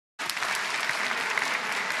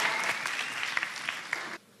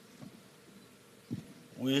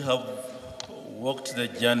We have walked the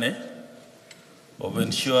journey of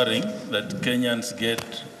ensuring that Kenyans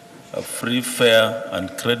get a free, fair,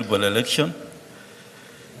 and credible election.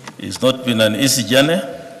 It's not been an easy journey.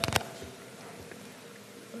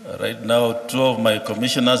 Right now, 2 of my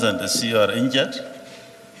commissioners and the CEO are injured.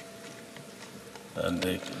 And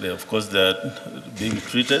of course, they're being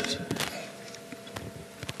treated.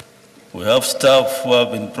 We have staff who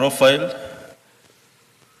have been profiled.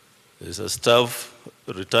 There's a staff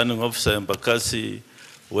returning officer in Bakassi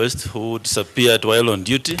West who disappeared while on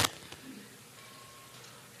duty.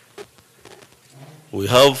 We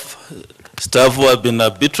have staff who have been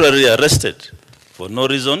arbitrarily arrested for no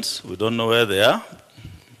reasons. We don't know where they are.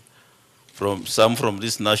 Some from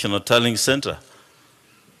this National Tallying Center.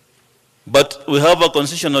 But we have a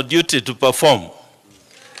constitutional duty to perform.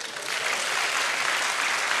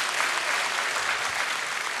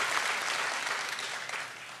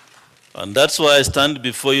 And that's why I stand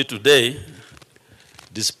before you today,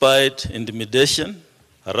 despite intimidation,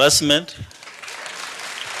 harassment,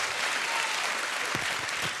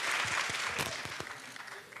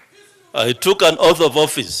 I took an oath of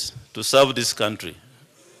office to serve this country.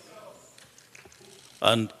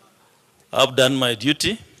 And I've done my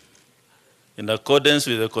duty in accordance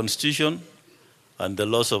with the Constitution and the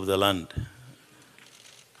laws of the land.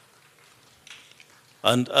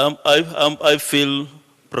 And I feel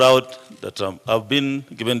proud that I've been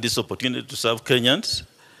given this opportunity to serve Kenyans.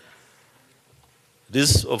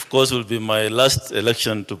 This, of course, will be my last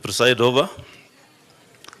election to preside over.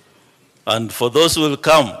 And for those who will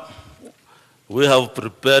come, we have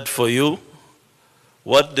prepared for you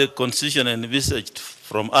what the Constitution envisaged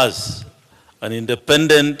from us, an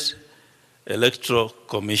independent electoral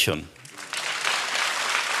commission.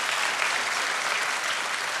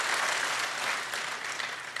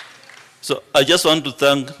 So I just want to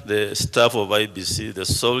thank the staff of IBC, the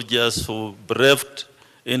soldiers who braved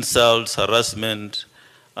insults, harassment,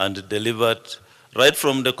 and delivered right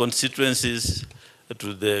from the constituencies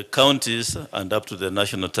to the counties and up to the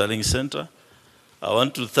National Tallying Center. I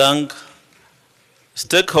want to thank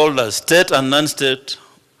stakeholders, state and non-state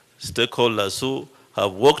stakeholders who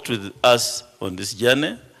have worked with us on this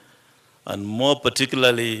journey, and more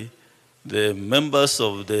particularly the members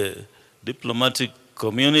of the diplomatic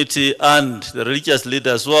community and the religious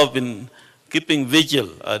leaders who have been keeping vigil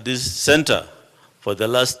at this center for the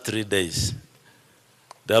last 3 days.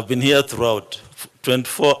 They have been here throughout,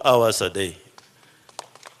 24 hours a day.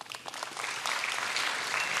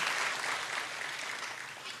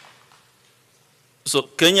 So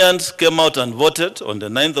Kenyans came out and voted on the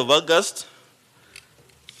 9th of August,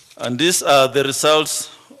 and these are the results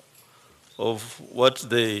of what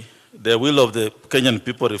the will of the Kenyan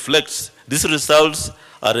people reflects. These results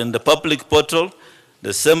are in the public portal.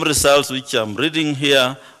 The same results which I'm reading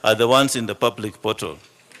here are the ones in the public portal.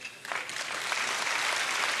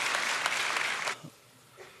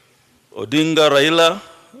 Odinga Raila,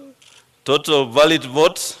 total valid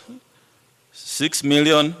votes,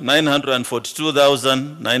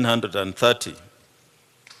 6,942,930.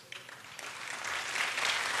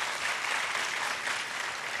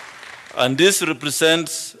 And this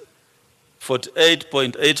represents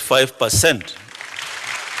 48.85%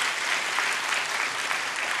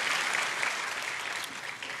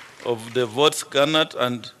 of the votes garnered,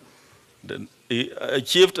 and he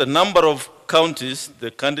achieved a number of counties the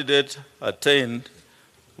candidate attained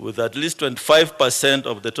with at least 25%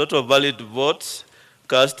 of the total valid votes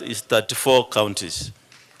cast is 34 counties.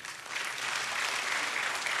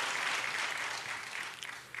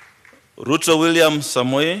 Ruto William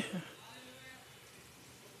Samoei,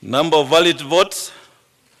 number of valid votes,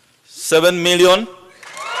 7 million.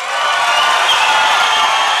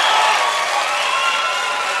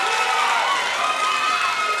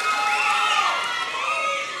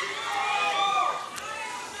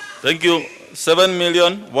 Thank you.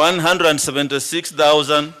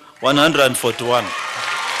 7,176,141.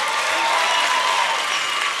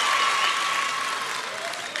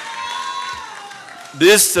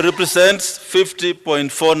 This represents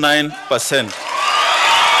 50.49%.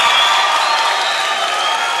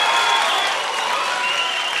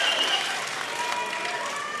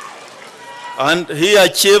 And he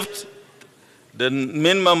achieved the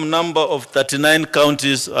minimum number of 39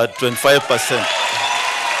 counties at 25%.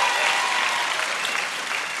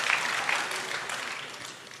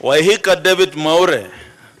 Waihika David Maure,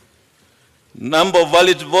 number of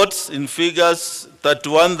valid votes in figures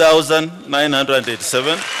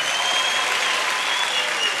 31,987.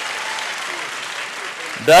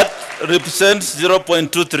 That represents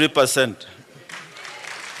 0.23%.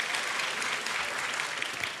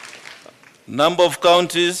 Number of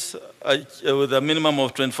counties with a minimum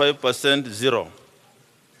of 25%, 0.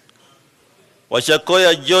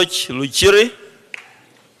 Washakoya George Luchiri,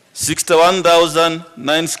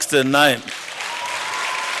 61,969.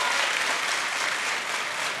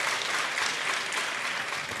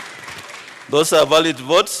 Those are valid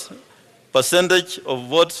votes. Percentage of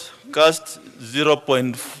votes cast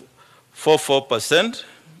 0.44%.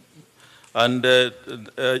 And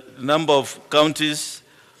number of counties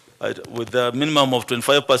with a minimum of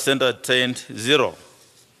 25% attained, 0.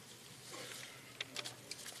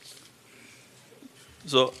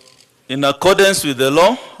 So, in accordance with the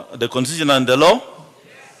law, the Constitution and the law,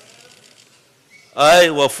 I,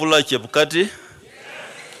 Wafula Chebukati,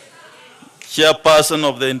 Chairperson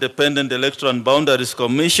of the Independent Electoral and Boundaries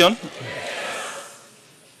Commission,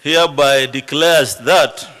 hereby declares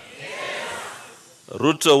that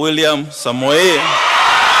Ruto William Samoei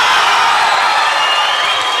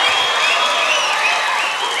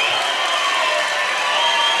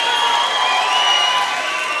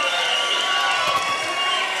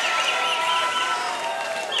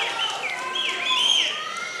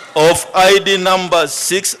of ID number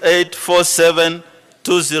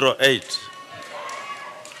 6847208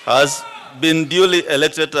 has been duly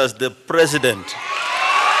elected as the President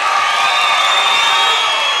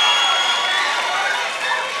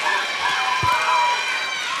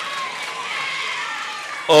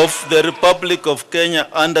of the Republic of Kenya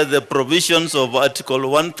under the provisions of Article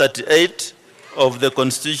 138 of the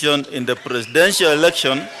Constitution in the presidential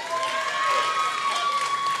election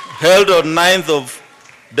held on 9th of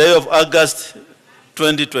day of August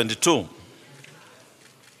 2022.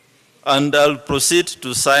 And I'll proceed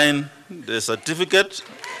to sign the certificate.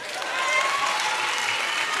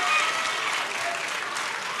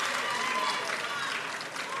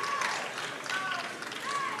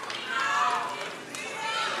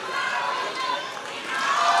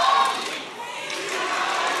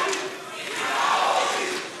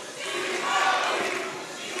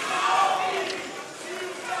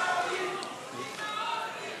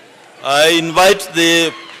 I invite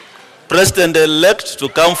the President-elect to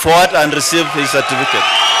come forward and receive his certificate.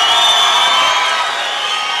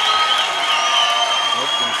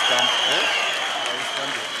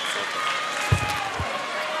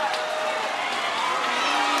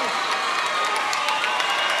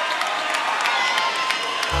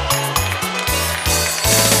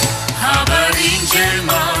 Habari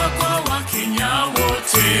njema kwa Wakenya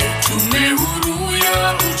wote, tume huru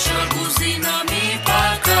ya uchaguzi na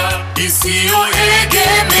mipaka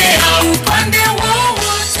isiyoegemea upande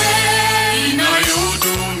wowote,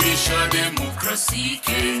 inayodumisha demokrasi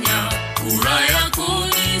Kenya. Kura yako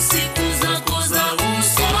ni siku zako za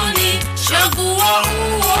usoni, chagua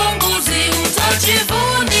uongozi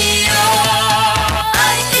utajivunia.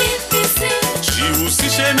 IEBC,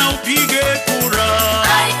 jihusishe na upige kura.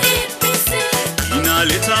 IEBC,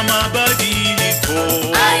 inaleta mabadiliko.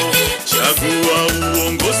 IEBC, chagua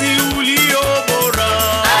uongozi ulio bora.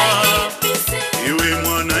 IEBC, iwe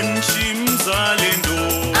mwananchi mzalendo.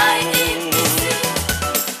 IEBC,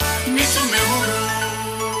 ni tume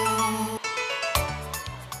huru.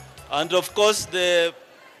 And of course, the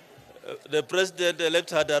President-elect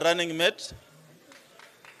had a running mate.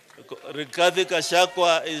 Rigathi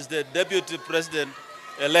Gachagua is the Deputy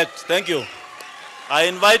President-elect. Thank you. I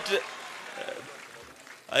invite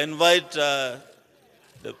the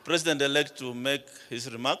President-elect to make his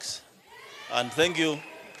remarks. And thank you,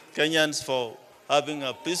 Kenyans, for having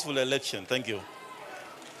a peaceful election. Thank you.